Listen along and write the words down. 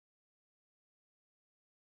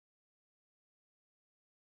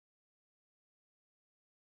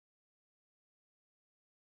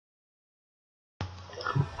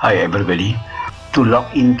Hi everybody. To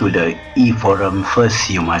log into the eForum, first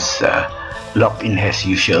you must log in as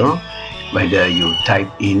usual, whether you type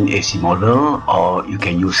in AC model or you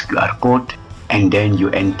can use QR code, and then you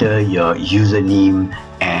enter your username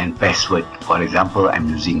and password. For example, I'm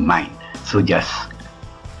using mine, so just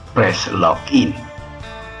press login.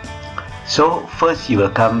 So first you will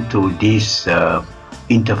come to this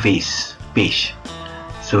interface page,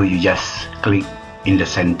 so you just click in the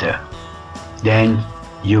center, then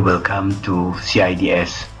you will come to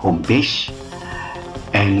CIDS homepage,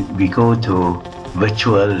 and we go to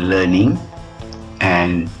virtual learning,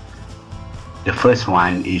 and the first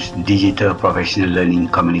one is digital professional learning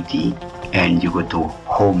community, and you go to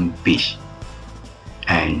home page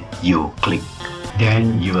and you click.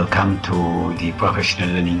 Then you will come to the professional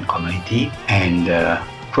learning community, and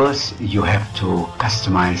first you have to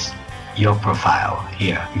customize your profile.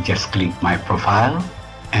 Here you just click my profile,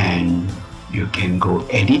 and you can go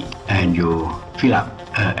edit, and you fill up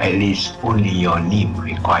at least only your name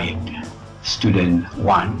required. Student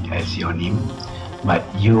 1 as your name, but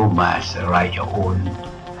you must write your own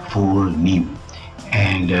full name.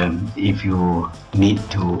 And if you need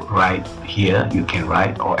to write here, you can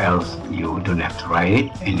write, or else you don't have to write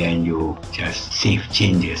it, and then you just save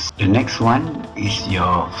changes. The next one is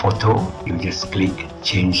your photo. You just click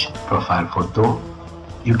change profile photo.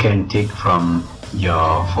 You can take from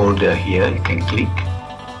your folder here, you can click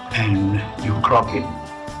and you crop it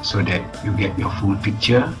so that you get your full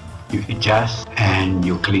picture. You adjust and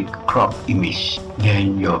you click crop image,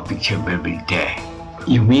 then your picture will be there.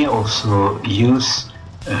 You may also use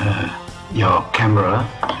your camera,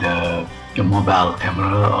 your mobile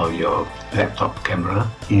camera or your laptop camera,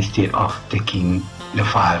 instead of taking the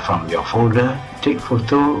file from your folder. Take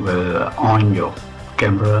photo on your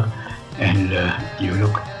camera, and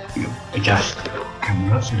you adjust the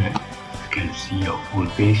camera so that you can see your full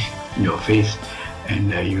face, your face,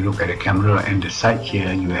 and you look at the camera, and the side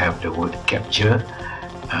here you have the word capture.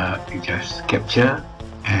 You just capture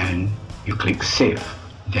and you click save,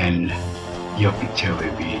 then your picture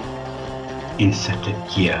will be inserted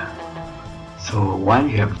here. So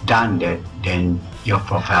once you have done that, then your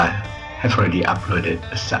profile have already uploaded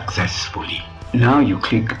successfully. Now you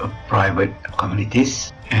click private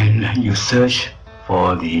communities, and you search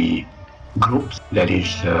for the groups, that is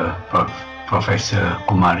Professor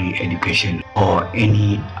Kumari Education or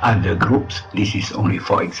any other groups. This is only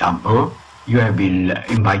for example. You have been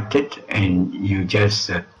invited, and you just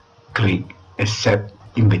click accept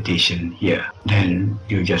invitation here, then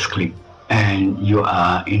you just click and you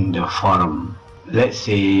are in the forum. Let's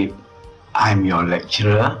say I'm your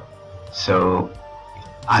lecturer, so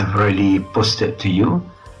I've already posted to you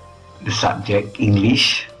the subject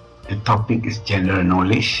English. The topic is general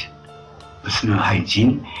knowledge, personal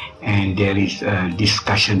hygiene, and there is a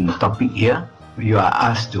discussion topic here. You are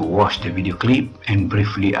asked to watch the video clip and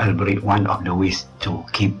briefly elaborate one of the ways to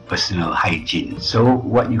keep personal hygiene. So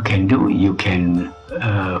what you can do, you can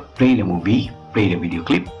play the movie, play the video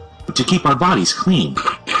clip. To keep our bodies clean.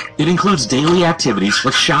 It includes daily activities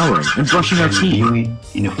like showering and brushing our teeth,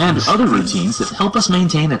 and other routines that help us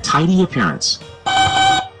maintain a tidy appearance.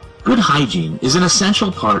 Good hygiene is an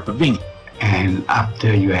essential part of being. And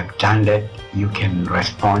after you have done that, you can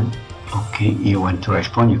respond. Okay, you want to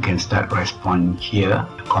respond, you can start respond here,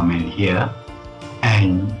 comment here,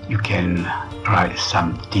 and you can write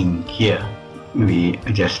something here. Maybe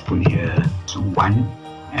just put here one,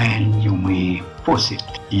 and you may post it.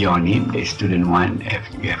 Your name, the student 1, if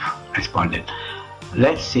you have responded.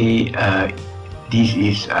 Let's say this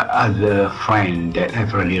is other friend that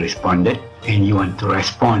have already responded, and you want to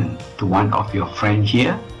respond to one of your friends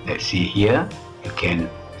here. Let's see here, you can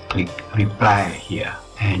click reply here,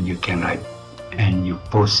 and you can write and you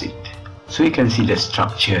post it. So you can see the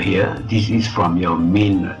structure here. This is from your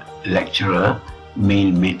main lecturer,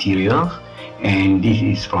 main material, and this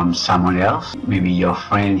is from someone else, maybe your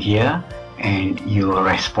friend here, and you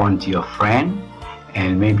respond to your friend,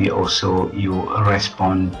 and maybe also you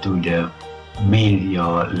respond to the main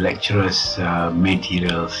your lecturer's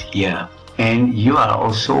materials here. And you are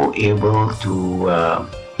also able to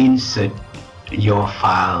insert your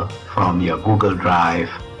file from your Google Drive.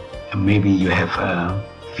 Maybe you have a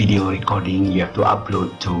video recording you have to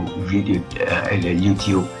upload to video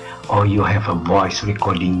YouTube, or you have a voice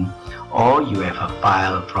recording, or you have a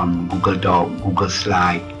file from Google Doc, Google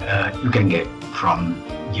Slide. You can get from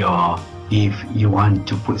your, if you want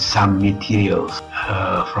to put some materials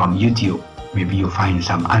from YouTube, maybe you find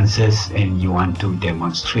some answers and you want to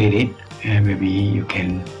demonstrate it, and maybe you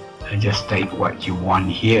can just take what you want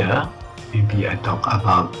here. Maybe I talk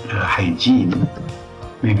about hygiene,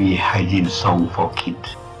 maybe hygiene song for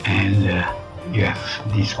kids. and you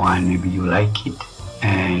have this one, maybe you like it,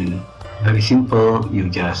 and very simple, you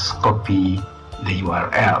just copy the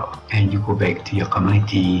URL and you go back to your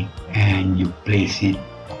community and you place it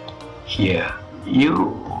here.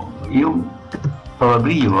 You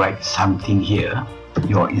probably write something here,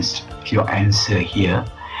 your answer here,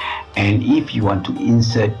 and if you want to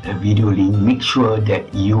insert a video link, make sure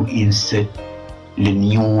that you insert the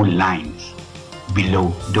new lines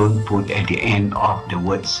below. Don't put at the end of the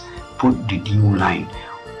words, put the new line,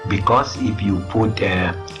 because if you put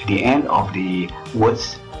at the end of the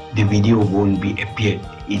words, the video won't be appeared,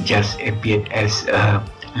 it just appeared as a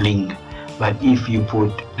link. But if you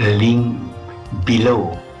put the link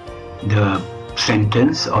below the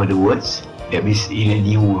sentence or the words, that is in a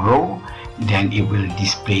new row, then it will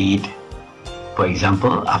display it. For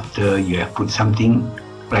example, after you have put something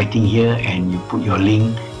writing here and you put your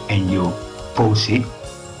link and you post it,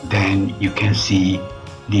 then you can see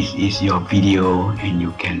this is your video and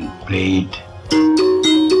you can play it.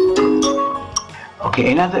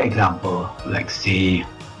 Okay, another example, like say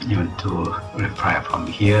you want to reply from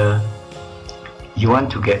here, you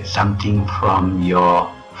want to get something from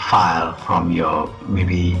your file, from your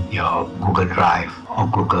maybe your Google Drive or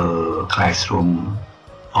Google Classroom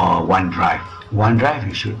or OneDrive. OneDrive,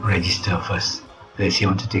 you should register first. Let's say you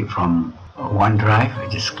want to take from OneDrive,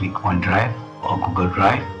 just click OneDrive or Google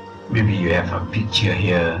Drive. Maybe you have a picture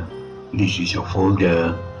here, this is your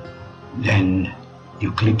folder, then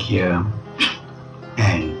you click here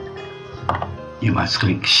and you must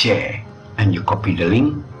click share and you copy the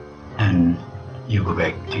link and you go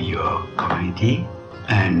back to your community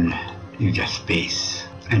and you just paste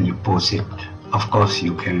and you post it. Of course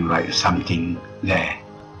you can write something there,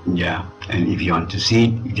 yeah, and if you want to see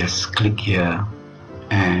it, you just click here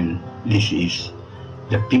and this is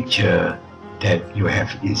the picture that you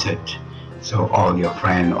have inserted, so all your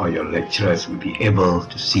friends or your lecturers will be able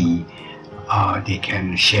to see, they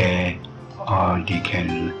can share or they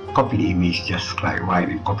can copy the image, just like write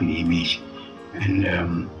and copy the image, and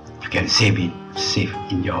you can save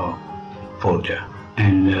in your folder.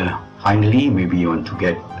 And finally, maybe you want to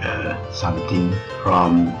get something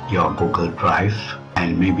from your Google Drive,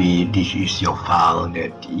 and maybe this is your file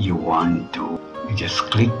that you want to, you just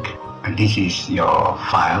click and this is your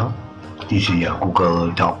file, this is your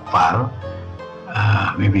Google Doc file.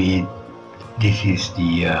 Maybe this is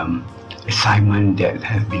the assignment that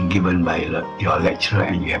has been given by your lecturer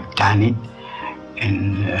and you have done it,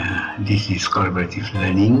 and this is collaborative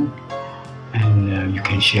learning, and you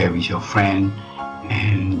can share with your friend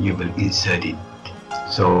and you will insert it.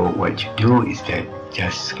 So what you do is that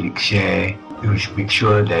just click share, you make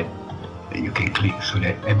sure that you can click so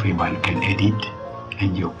that everyone can edit,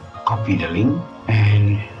 and you copy the link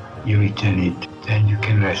and you return it. Then you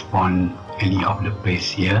can respond any of the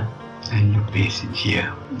place here and you paste it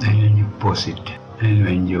here, then you post it, and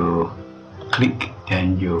when you click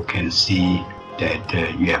then you can see that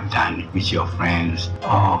you have done with your friends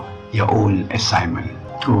or your own assignment.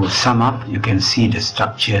 To sum up, you can see the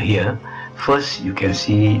structure here. First, you can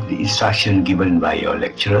see the instruction given by your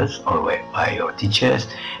lecturers or by your teachers,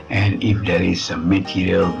 and if there is a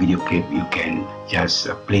material video clip, you can just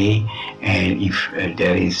play, and if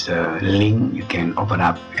there is a link, you can open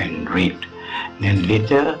up and read. Then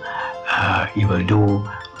later you will do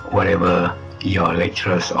whatever your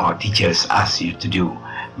lecturers or teachers ask you to do,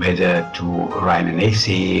 whether to write an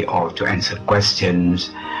essay or to answer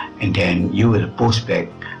questions, and then you will post back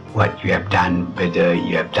what you have done, whether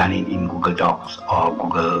you have done it in Google Docs or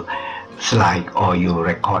Google Slide, or you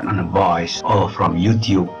record on a voice or from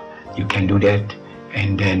YouTube. You can do that,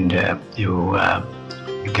 and then you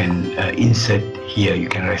can insert here, you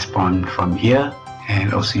can respond from here,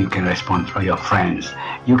 and also you can respond from your friends.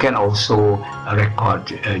 You can also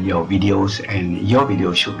record your videos, and your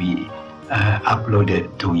video should be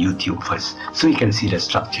uploaded to YouTube first. So you can see the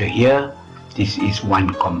structure here. This is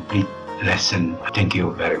one complete lesson. Thank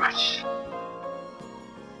you very much.